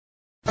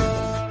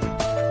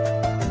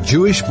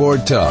Jewish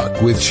Board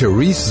Talk with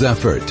Charisse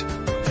Zaffert.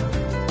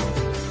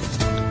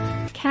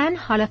 Can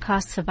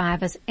Holocaust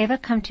survivors ever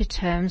come to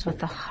terms with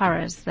the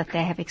horrors that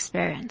they have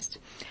experienced?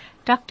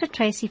 Dr.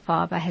 Tracey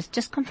Farber has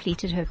just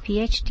completed her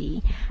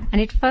PhD,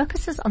 and it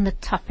focuses on the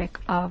topic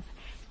of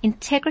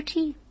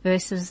integrity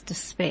versus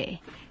despair,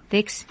 the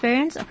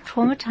experience of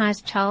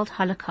traumatized child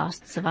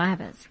Holocaust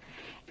survivors.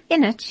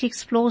 In it, she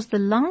explores the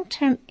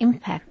long-term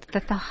impact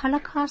that the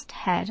Holocaust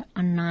had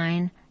on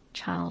 9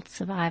 child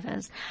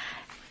survivors.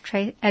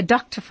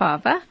 Dr.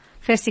 Farber,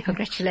 firstly,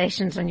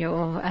 congratulations on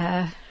your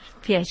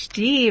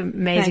PhD.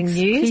 Amazing Thanks.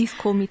 news. Please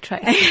call me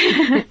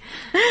Tracey.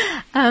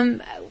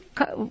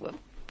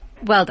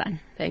 Well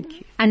done. Thank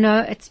you. I know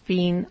it's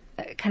been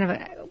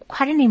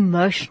quite an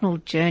emotional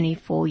journey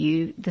for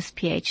you, this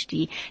PhD.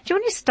 Do you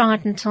want to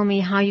start and tell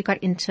me how you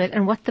got into it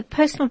and what the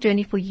personal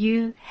journey for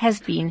you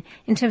has been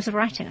in terms of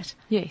writing it?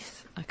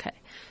 Yes. Okay.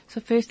 So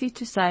firstly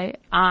to say,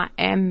 I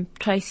am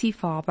Tracey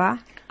Farber.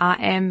 I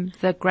am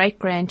the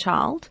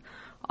great-grandchild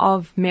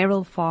of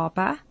Merrill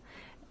Farber,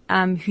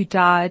 who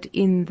died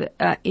in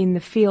the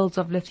fields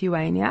of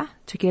Lithuania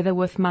together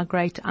with my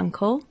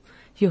great-uncle,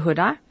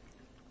 Yehuda.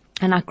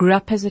 And I grew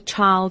up as a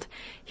child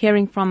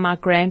hearing from my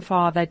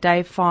grandfather,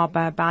 Dave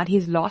Farber, about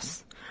his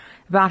loss,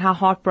 about how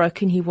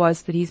heartbroken he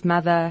was that his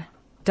mother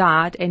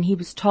died, and he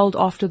was told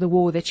after the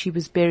war that she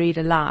was buried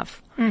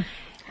alive.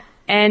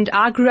 And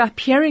I grew up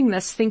hearing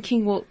this,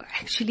 thinking, well,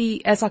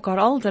 actually, as I got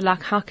older,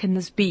 like, how can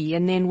this be?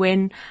 And then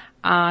when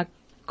I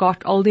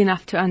got old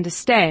enough to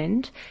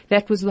understand,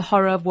 that was the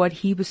horror of what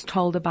he was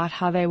told about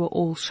how they were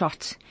all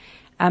shot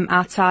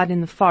outside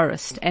in the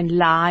forest and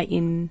lay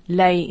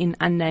in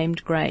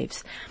unnamed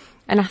graves.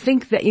 And I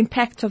think the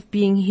impact of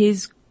being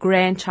his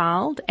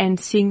grandchild and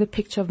seeing the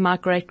picture of my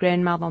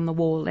great-grandmother on the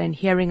wall and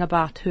hearing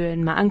about her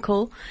and my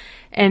uncle.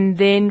 And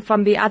then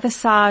from the other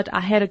side,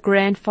 I had a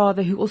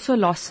grandfather who also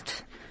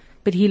lost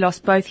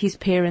both his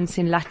parents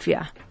in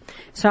Latvia.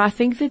 So I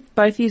think that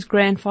both these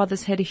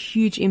grandfathers had a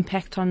huge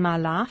impact on my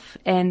life,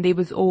 and there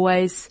was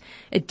always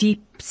a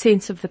deep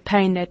sense of the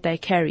pain that they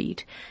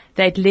carried.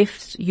 They'd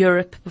left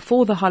Europe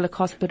before the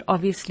Holocaust, but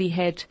obviously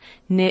had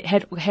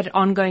an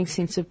ongoing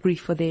sense of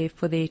grief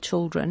for their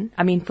children.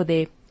 I mean, for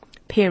their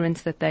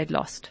parents that they'd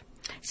lost.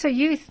 So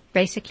you're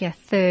basically a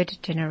third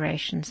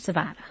generation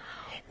survivor.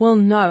 Well,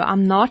 no,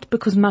 I'm not,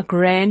 because my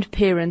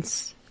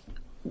grandparents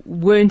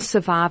weren't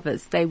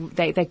survivers. They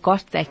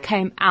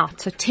came out.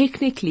 So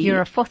technically,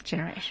 you're a fourth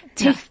generation.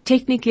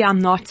 Technically, I'm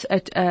not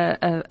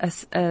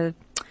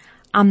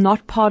I'm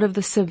not part of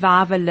the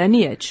survivor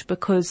lineage,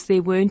 because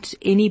there weren't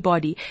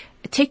anybody.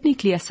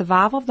 Technically, a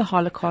survivor of the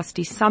Holocaust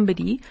is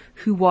somebody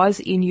who was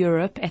in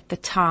Europe at the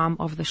time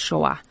of the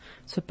Shoah.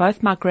 So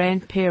both my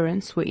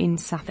grandparents were in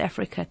South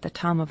Africa at the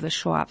time of the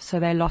Shoah, so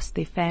they lost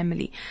their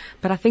family.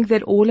 But I think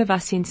that all of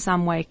us in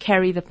some way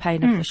carry the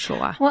pain of the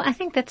Shoah. Well, I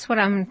think that's what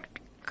I'm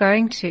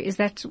going to, is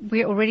that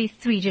we're already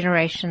 3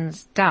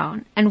 generations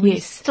down, and we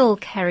still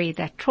carry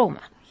that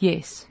trauma.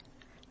 Yes.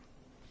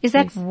 Is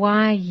that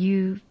why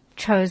you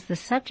chose the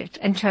subject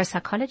and chose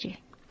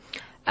psychology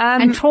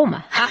and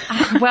trauma?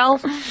 Well,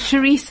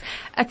 Charisse,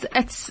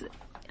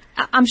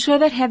 I'm sure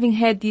that having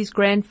had these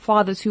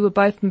grandfathers who were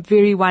both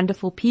very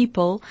wonderful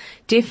people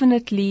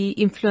definitely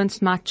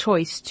influenced my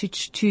choice to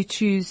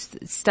choose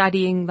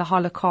studying the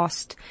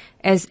Holocaust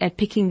and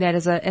picking that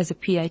as a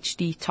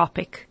PhD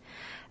topic.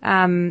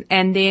 And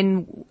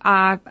then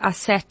I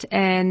sat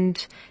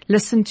and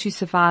listened to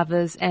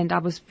survivors, and I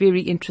was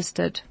very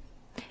interested.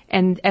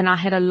 And I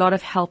had a lot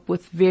of help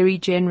with very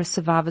generous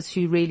survivors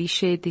who really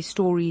shared their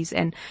stories,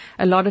 and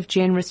a lot of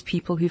generous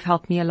people who've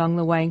helped me along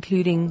the way,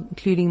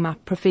 including my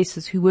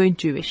professors who weren't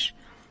Jewish.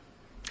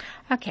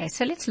 Okay,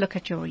 so let's look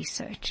at your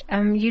research.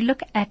 You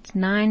look at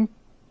 9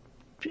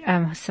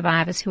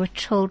 survivors who were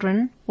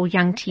children or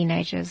young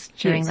teenagers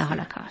during the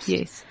Holocaust.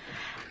 Yes.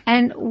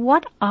 And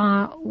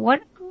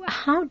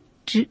how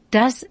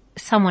does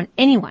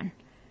anyone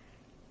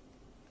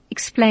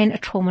explain a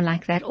trauma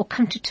like that, or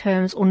come to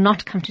terms or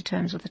not come to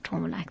terms with a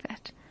trauma like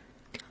that?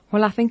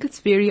 Well, I think it's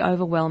very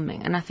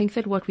overwhelming, and I think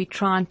that what we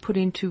try and put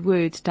into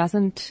words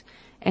doesn't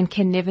and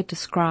can never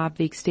describe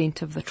the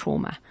extent of the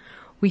trauma.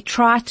 We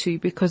try to,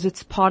 because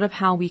it's part of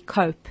how we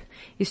cope,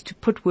 is to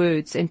put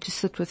words and to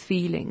sit with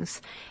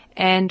feelings.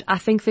 And I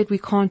think that we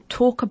can't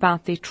talk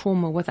about their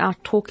trauma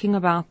without talking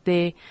about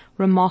their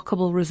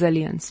remarkable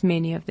resilience,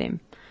 many of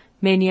them.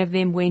 Many of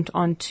them went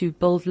on to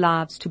build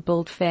lives, to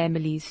build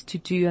families, to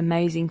do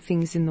amazing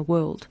things in the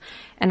world.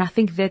 And I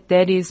think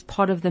that is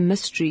part of the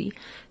mystery,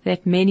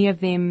 that many of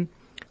them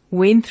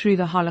went through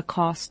the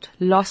Holocaust,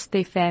 lost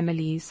their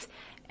families,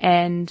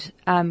 and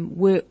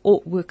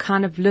were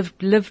kind of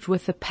lived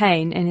with the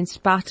pain, and in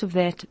spite of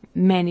that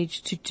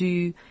managed to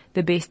do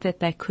the best that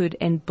they could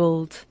and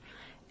build.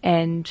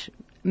 And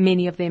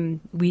many of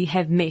them we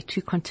have met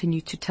who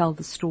continue to tell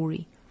the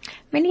story.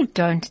 Many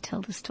don't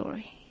tell the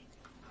story.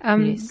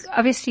 Yes.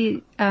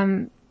 Obviously,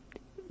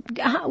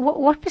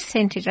 what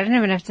percentage, I don't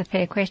even know if it's a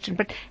fair question,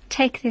 but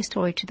take their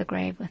story to the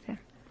grave with them?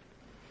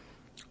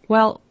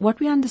 Well, what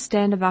we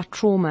understand about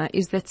trauma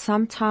is that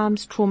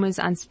sometimes trauma is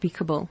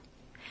unspeakable.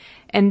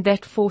 and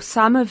that for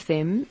some of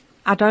them,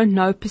 I don't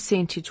know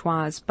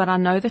percentage-wise, but I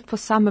know that for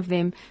some of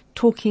them,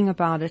 talking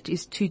about it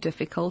is too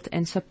difficult.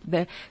 And so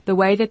the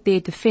way that their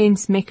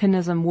defense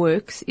mechanism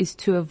works is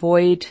to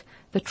avoid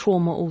the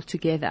trauma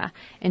altogether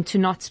and to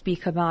not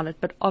speak about it.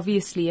 But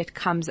obviously it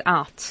comes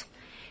out,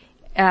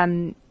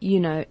 in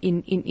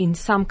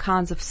some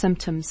kinds of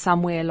symptoms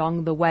somewhere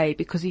along the way,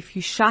 because if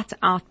you shut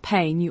out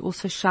pain, you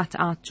also shut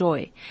out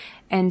joy.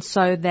 And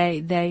so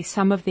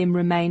some of them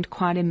remained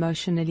quite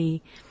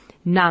emotionally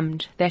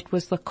numbed. That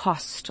was the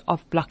cost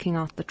of blocking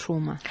out the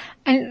trauma.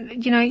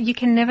 And, you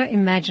can never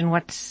imagine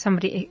what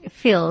somebody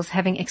feels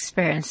having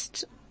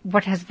experienced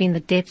what has been the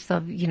depth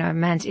of,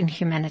 man's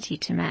inhumanity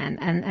to man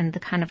and the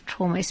kind of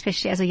trauma,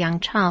 especially as a young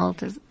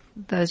child, as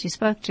those you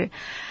spoke to.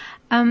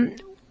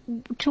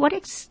 To what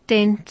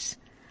extent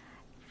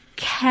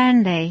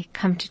can they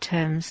come to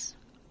terms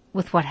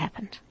with what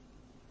happened?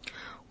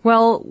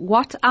 Well,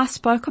 what I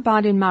spoke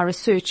about in my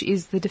research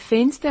is the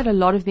defense that a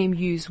lot of them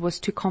used was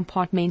to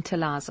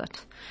compartmentalize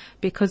it,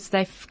 because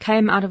they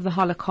came out of the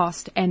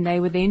Holocaust and they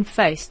were then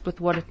faced with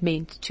what it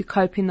meant to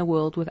cope in the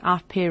world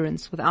without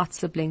parents, without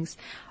siblings,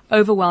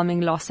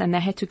 overwhelming loss, and they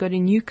had to go to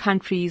new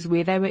countries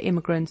where they were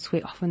immigrants,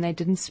 where often they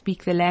didn't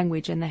speak the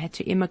language, and they had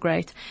to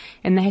immigrate,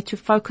 and they had to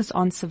focus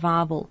on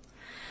survival.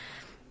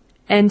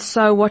 And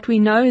so what we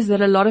know is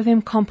that a lot of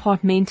them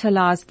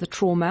compartmentalized the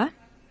trauma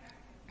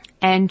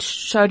and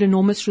showed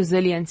enormous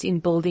resilience in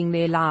building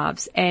their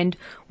lives. And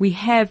we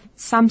have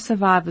some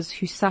survivors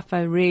who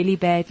suffer really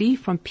badly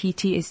from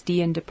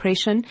PTSD and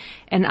depression,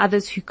 and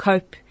others who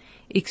cope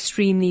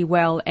extremely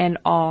well and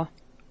are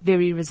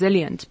very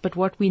resilient. But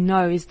what we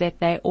know is that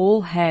they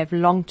all have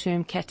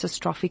long-term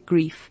catastrophic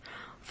grief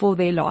for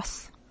their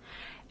loss,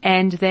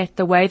 and that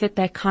the way that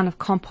they kind of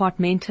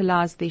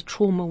compartmentalized their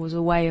trauma was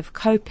a way of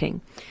coping.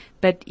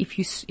 But if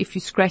you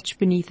scratch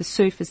beneath the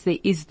surface, there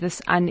is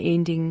this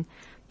unending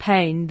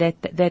pain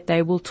that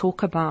they will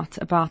talk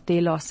about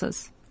their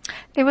losses.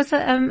 There was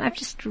I've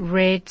just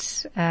read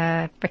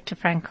Viktor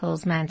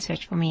Frankl's Man's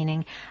Search for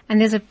Meaning,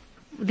 and there's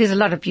a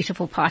lot of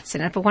beautiful parts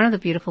in it, but one of the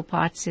beautiful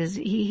parts is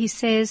he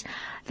says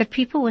that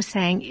people were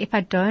saying, if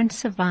I don't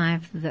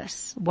survive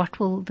this, what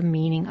will the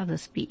meaning of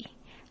this be?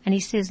 And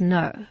he says,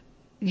 no,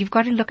 you've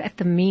got to look at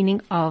the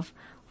meaning of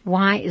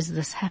why is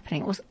this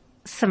happening. It was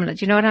similar.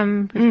 Do you know what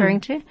I'm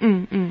referring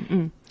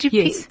to?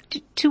 Yes.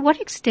 To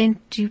what extent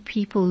do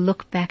people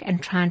look back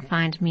and try and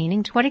find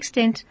meaning? To what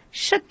extent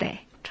should they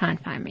try and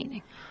find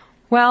meaning?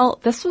 Well,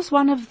 this was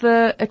one of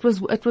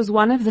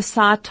the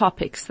side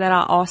topics that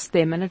I asked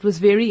them, and it was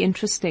very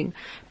interesting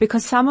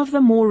because some of the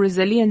more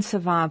resilient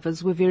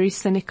survivors were very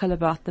cynical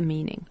about the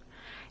meaning,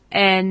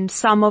 and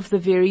some of the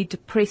very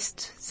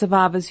depressed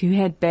survivors who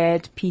had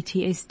bad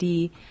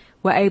PTSD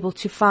were able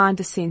to find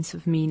a sense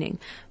of meaning.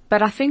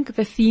 But I think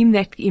the theme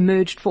that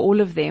emerged for all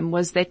of them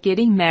was that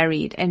getting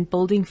married and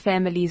building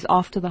families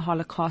after the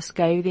Holocaust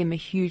gave them a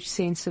huge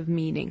sense of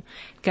meaning,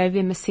 gave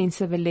them a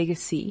sense of a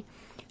legacy,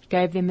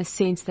 gave them a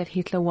sense that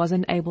Hitler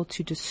wasn't able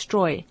to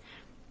destroy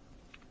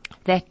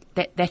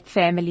that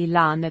family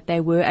line, that they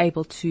were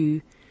able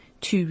to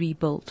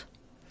rebuild.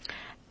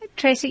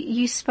 Tracey,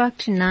 you spoke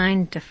to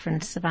 9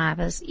 different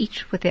survivors,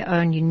 each with their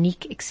own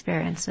unique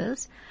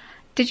experiences.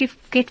 Did you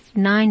get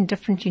 9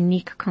 different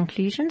unique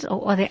conclusions,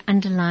 or are there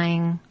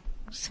underlying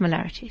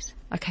similarities?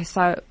 Okay,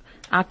 so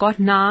I got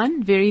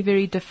 9 very,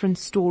 very different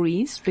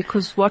stories,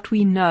 because what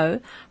we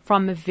know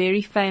from a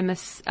very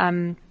famous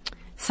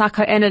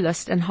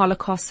psychoanalyst and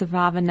Holocaust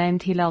survivor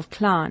named Hillel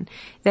Klein,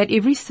 that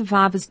every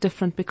survivor is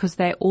different because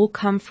they all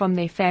come from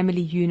their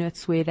family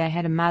units where they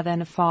had a mother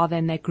and a father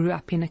and they grew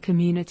up in a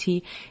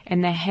community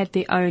and they had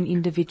their own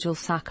individual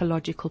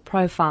psychological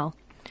profile.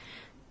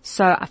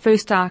 So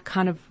first I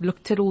kind of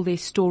looked at all their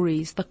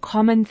stories. The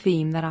common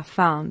theme that I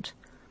found,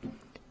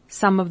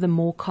 some of the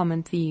more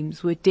common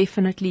themes, were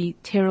definitely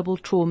terrible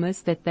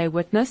traumas that they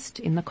witnessed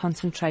in the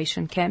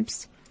concentration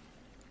camps,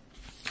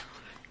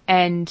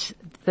 and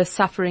the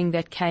suffering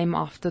that came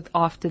after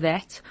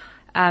that.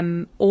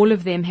 All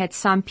of them had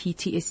some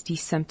PTSD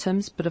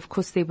symptoms, but of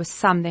course there were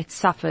some that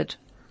suffered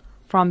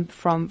from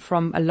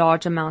a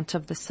large amount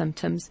of the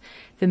symptoms.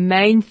 The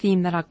main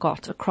theme that I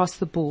got across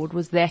the board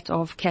was that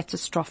of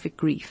catastrophic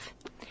grief.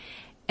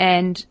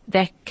 And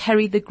they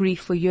carried the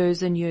grief for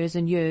years and years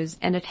and years,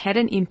 and it had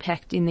an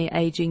impact in their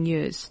aging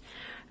years.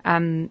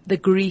 The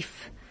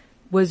grief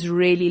was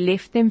really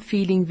left them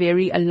feeling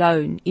very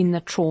alone in the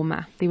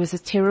trauma. There was a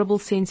terrible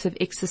sense of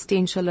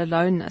existential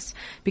aloneness,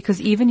 because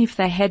even if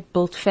they had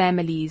built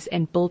families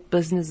and built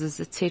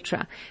businesses,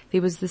 etc.,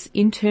 there was this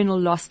internal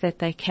loss that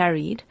they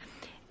carried,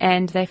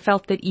 and they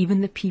felt that even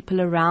the people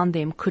around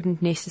them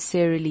couldn't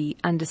necessarily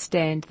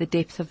understand the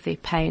depth of their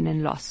pain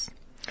and loss.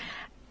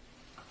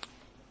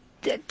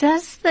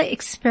 Does the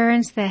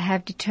experience they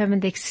have determine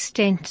the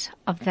extent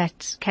of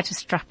that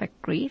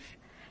catastrophic grief?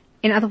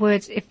 In other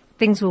words, if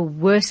things were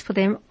worse for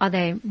them, are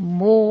they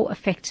more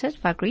affected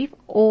by grief,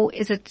 or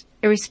is it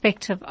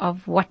irrespective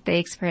of what their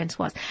experience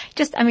was?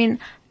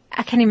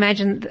 I can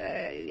imagine,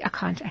 I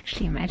can't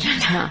actually imagine.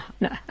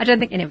 No, I don't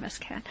think any of us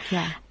can.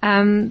 Yeah.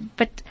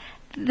 But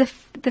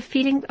the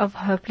feeling of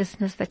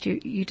hopelessness that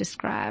you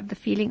describe, the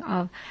feeling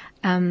of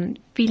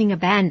feeling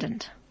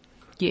abandoned.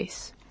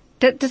 Yes.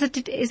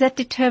 Is that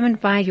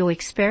determined by your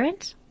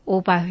experience,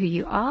 or by who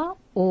you are,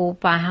 or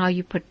by how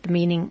you put the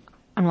meaning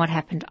on what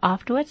happened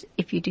afterwards,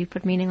 if you do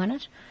put meaning on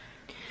it?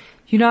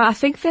 I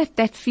think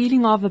that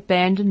feeling of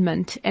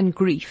abandonment and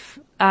grief,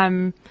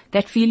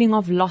 that feeling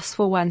of loss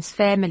for one's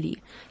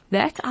family,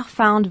 that I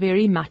found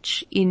very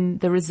much in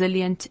the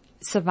resilient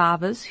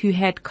survivors who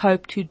had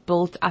coped, who'd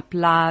built up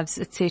lives,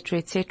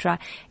 etc.,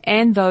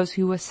 and those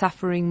who were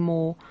suffering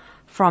more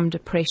from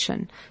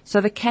depression.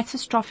 So the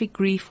catastrophic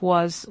grief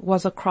was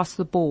across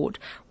the board.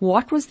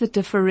 What was the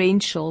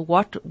differential?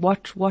 What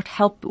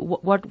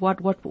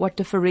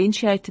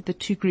differentiated the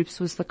two groups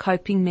was the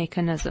coping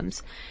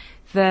mechanisms.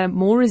 The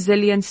more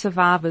resilient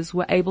survivors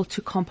were able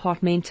to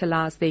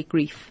compartmentalize their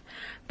grief.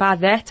 By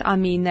that, I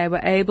mean they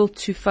were able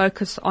to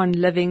focus on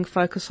living,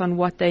 focus on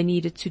what they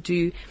needed to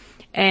do,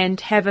 and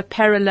have a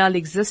parallel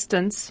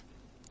existence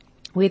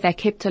where they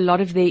kept a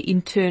lot of their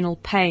internal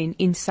pain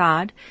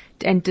inside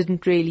and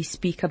didn't really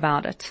speak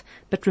about it,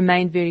 but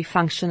remained very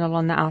functional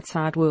on the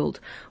outside world.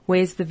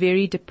 Whereas the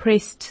very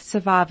depressed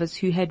survivors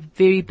who had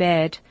very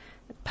bad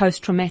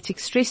post-traumatic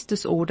stress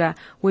disorder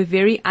were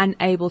very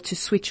unable to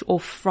switch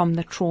off from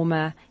the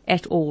trauma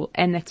at all,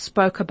 and that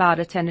spoke about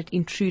it and it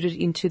intruded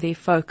into their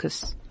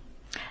focus.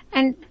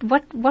 And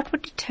what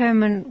would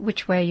determine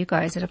which way you go?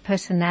 Is it a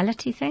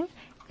personality thing?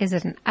 Is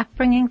it an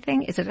upbringing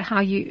thing? Is it how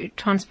you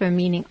transfer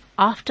meaning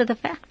after the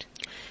fact?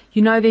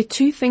 There are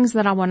two things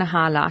that I want to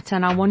highlight,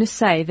 and I want to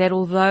say that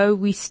although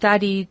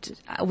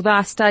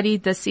I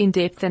studied this in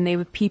depth and there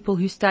were people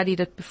who studied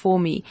it before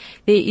me,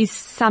 there is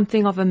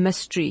something of a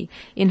mystery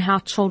in how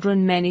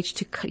children manage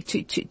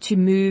to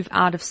move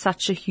out of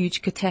such a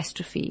huge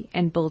catastrophe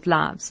and build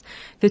lives.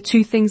 The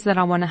two things that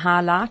I want to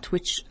highlight,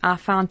 which I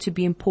found to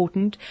be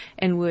important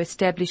and were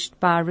established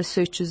by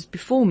researchers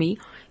before me,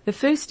 the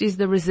first is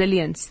the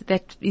resilience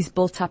that is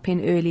built up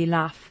in early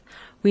life.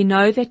 We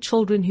know that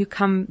children who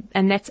come,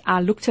 and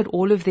I looked at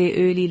all of their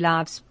early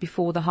lives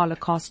before the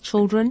Holocaust,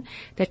 children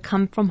that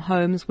come from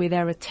homes where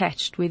they're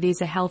attached, where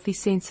there's a healthy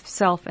sense of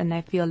self and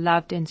they feel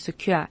loved and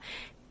secure,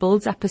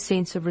 builds up a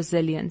sense of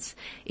resilience.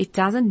 It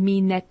doesn't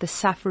mean that the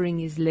suffering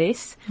is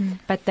less,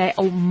 but they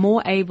are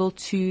more able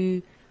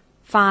to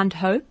find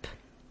hope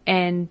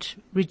and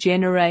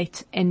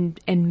regenerate and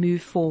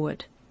move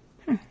forward.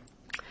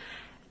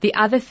 The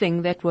other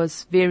thing that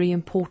was very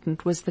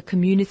important was the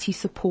community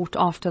support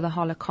after the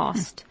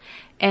Holocaust.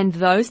 And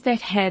those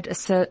that had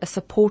a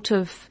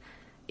supportive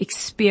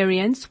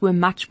experience were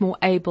much more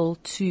able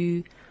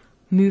to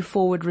move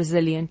forward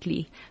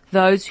resiliently.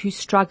 Those who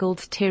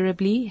struggled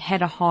terribly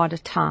had a harder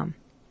time.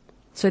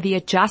 So the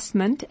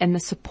adjustment and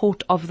the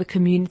support of the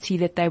community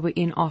that they were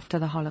in after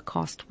the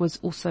Holocaust was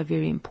also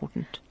very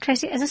important.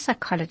 Tracey, as a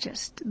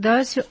psychologist,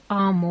 those who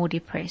are more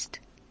depressed,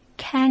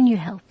 can you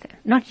help them?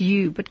 Not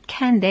you, but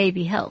can they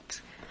be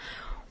helped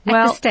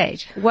at this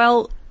stage?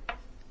 Well,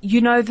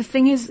 the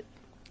thing is,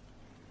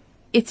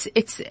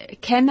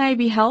 can they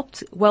be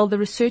helped? Well, the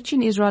research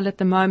in Israel at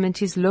the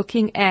moment is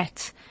looking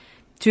at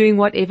doing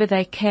whatever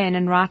they can,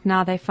 and right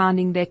now they're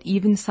finding that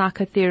even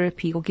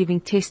psychotherapy or giving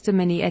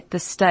testimony at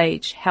this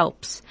stage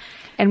helps.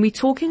 And we're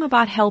talking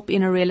about help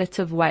in a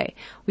relative way.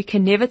 We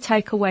can never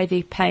take away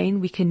their pain.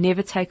 We can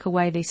never take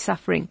away their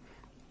suffering.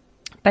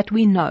 But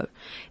we know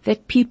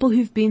that people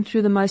who've been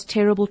through the most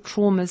terrible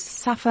traumas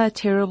suffer a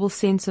terrible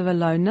sense of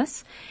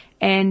aloneness,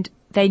 and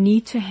they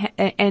need to,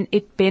 and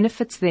it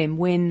benefits them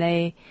when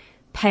their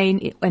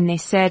pain and their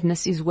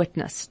sadness is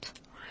witnessed.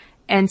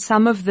 And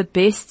some of the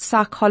best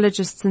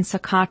psychologists and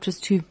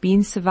psychiatrists who've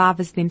been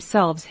survivors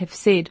themselves have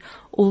said,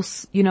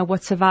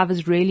 what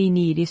survivors really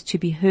need is to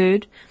be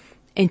heard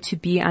and to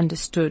be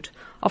understood.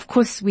 Of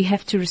course, we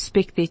have to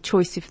respect their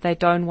choice if they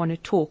don't want to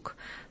talk,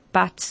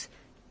 but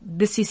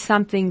this is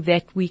something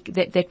that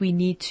we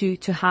need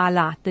to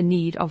highlight, the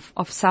need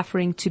of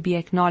suffering to be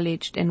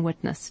acknowledged and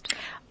witnessed.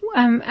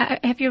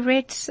 Have you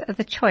read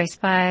The Choice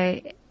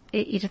by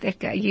Edith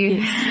Edgar?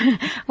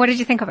 Yes. What did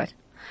you think of it?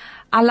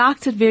 I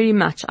liked it very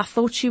much. I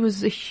thought she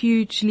was a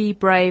hugely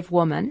brave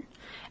woman,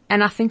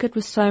 and I think it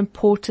was so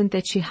important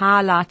that she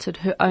highlighted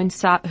her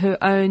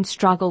own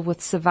struggle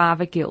with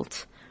survivor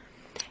guilt.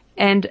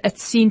 And it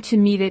seemed to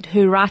me that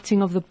her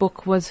writing of the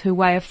book was her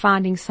way of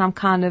finding some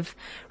kind of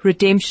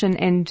redemption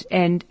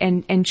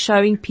and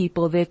showing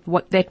people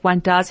that one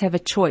does have a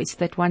choice,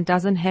 that one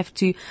doesn't have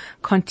to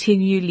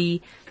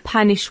continually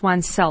punish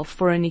oneself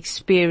for an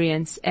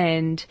experience,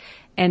 and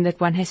that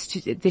one has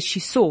to, that she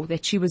saw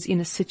that she was in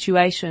a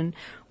situation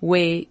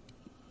where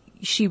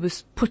she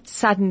was put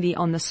suddenly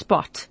on the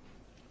spot.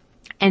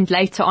 And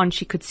later on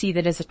she could see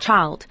that as a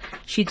child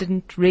she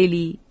didn't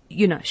really,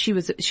 she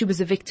was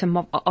a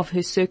victim of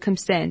her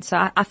circumstance.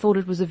 So I thought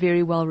it was a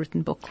very well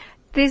written book.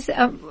 There's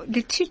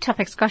the two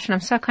topics. Gosh, and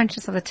I'm so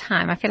conscious of the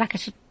time. I feel like I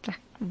should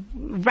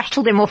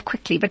rattle them off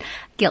quickly. But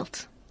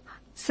guilt,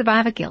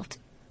 survivor guilt.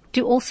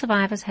 Do all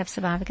survivors have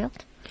survivor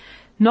guilt?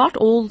 Not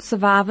all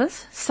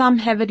survivors. Some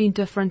have it in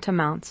different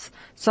amounts.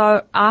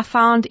 So I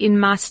found in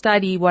my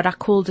study what I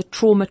called a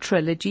trauma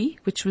trilogy,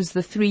 which was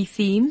the 3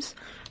 themes.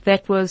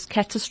 That was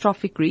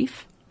catastrophic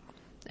grief,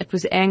 it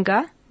was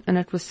anger, and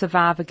it was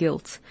survivor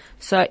guilt.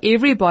 So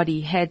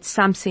everybody had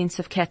some sense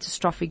of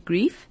catastrophic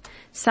grief.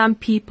 Some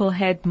people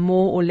had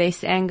more or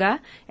less anger,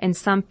 and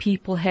some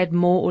people had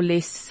more or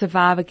less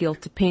survivor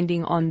guilt,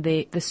 depending on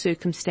the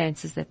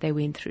circumstances that they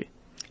went through.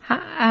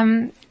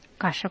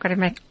 Gosh, I've got to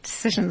make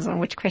decisions on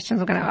which questions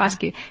I'm going to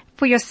ask you.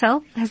 For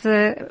yourself, has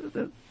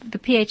the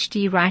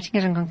PhD, writing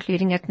it and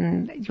concluding it,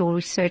 and your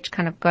research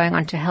kind of going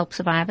on to help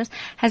survivors,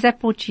 has that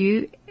brought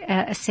you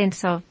a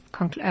sense of,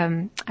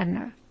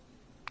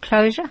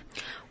 closure?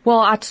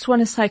 Well, I just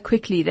want to say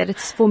quickly that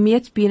for me,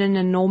 it's been an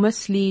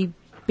enormously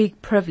big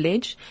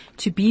privilege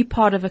to be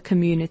part of a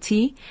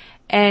community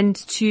and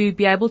to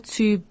be able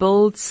to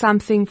build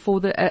something for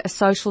a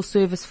social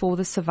service for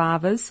the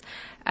survivors.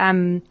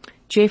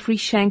 Jeffrey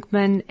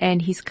Shankman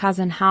and his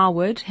cousin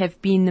Howard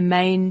have been the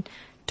main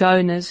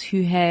donors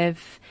who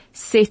have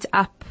set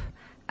up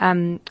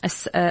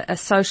a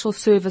social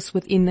service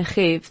within the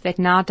Chev that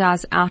now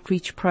does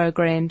outreach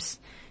programs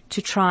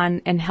to try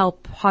and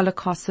help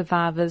Holocaust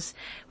survivors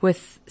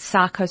with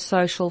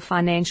psychosocial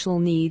financial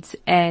needs.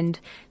 And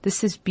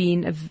this has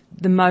been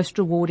the most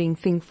rewarding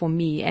thing for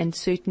me, and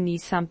certainly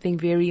something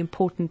very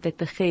important that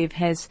the Chev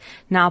has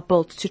now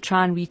built to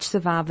try and reach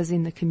survivors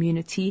in the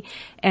community.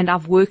 And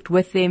I've worked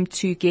with them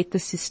to get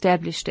this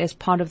established as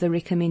part of the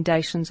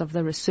recommendations of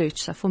the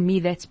research. So for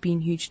me, that's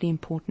been hugely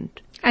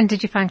important. And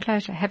did you find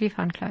closure? Have you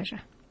found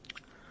closure?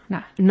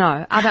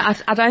 No,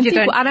 I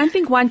don't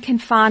think one can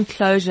find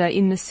closure,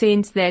 in the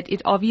sense that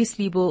it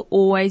obviously will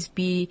always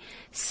be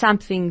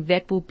something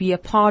that will be a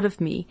part of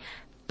me,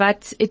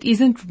 but it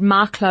isn't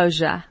my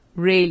closure,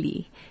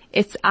 really.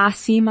 I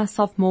see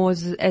myself more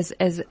as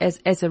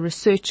a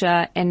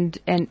researcher and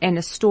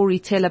a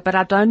storyteller, but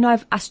I don't know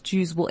if us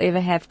Jews will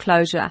ever have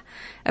closure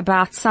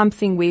about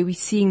something where we're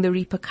seeing the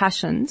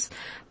repercussions.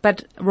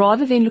 But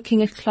rather than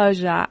looking at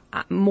closure,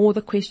 more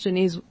the question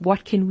is,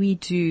 what can we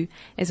do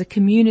as a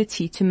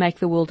community to make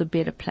the world a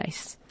better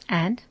place?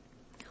 And?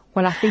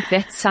 Well, I think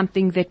that's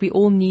something that we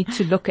all need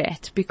to look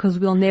at, because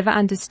we'll never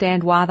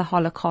understand why the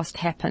Holocaust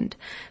happened.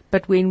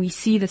 But when we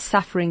see the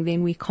suffering,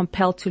 then we're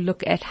compelled to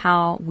look at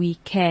how we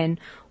can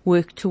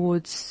work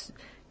towards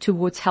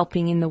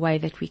helping in the way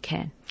that we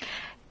can.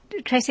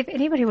 Tracey, if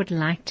anybody would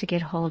like to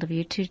get hold of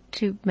you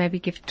to maybe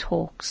give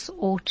talks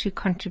or to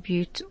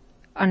contribute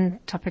on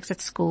topics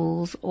at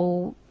schools,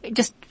 or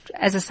just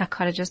as a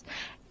psychologist,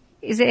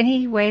 is there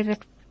any way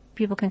that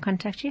people can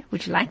contact you?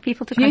 Would you like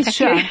people to contact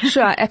you? Yes,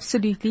 sure,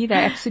 absolutely. They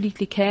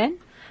absolutely can.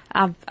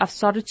 I've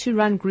started to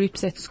run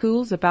groups at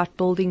schools about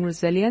building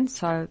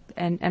resilience,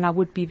 and I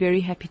would be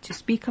very happy to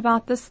speak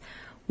about this.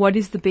 What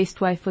is the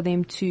best way for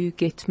them to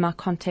get my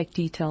contact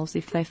details?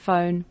 If they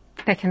phone,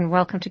 they can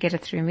welcome to get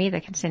it through me.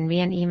 They can send me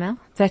an email.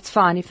 That's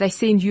fine. If they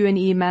send you an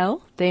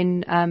email,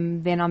 then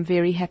I'm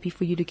very happy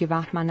for you to give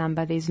out my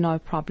number. There's no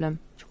problem.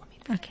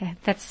 Okay,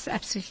 that's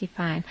absolutely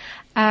fine.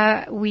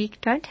 We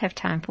don't have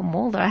time for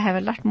more, though. I have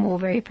a lot more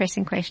very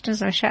pressing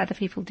questions. I'm sure other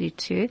people do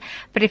too.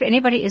 But if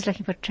anybody is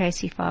looking for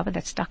Tracey Farber,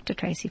 that's Dr.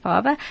 Tracey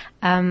Farber,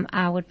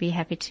 I would be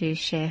happy to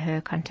share her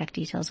contact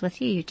details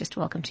with you. You're just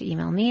welcome to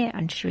email me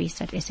on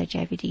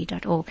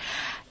Charisse@shjvd.org.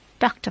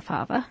 Dr.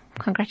 Farber,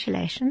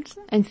 congratulations.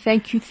 And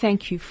thank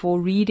you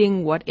for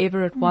reading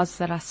whatever it was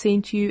that I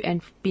sent you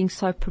and being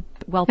so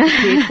well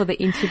prepared for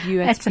the interview.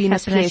 It's been a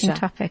pleasure. Fascinating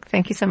topic.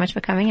 Thank you so much for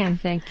coming in.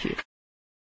 Thank you.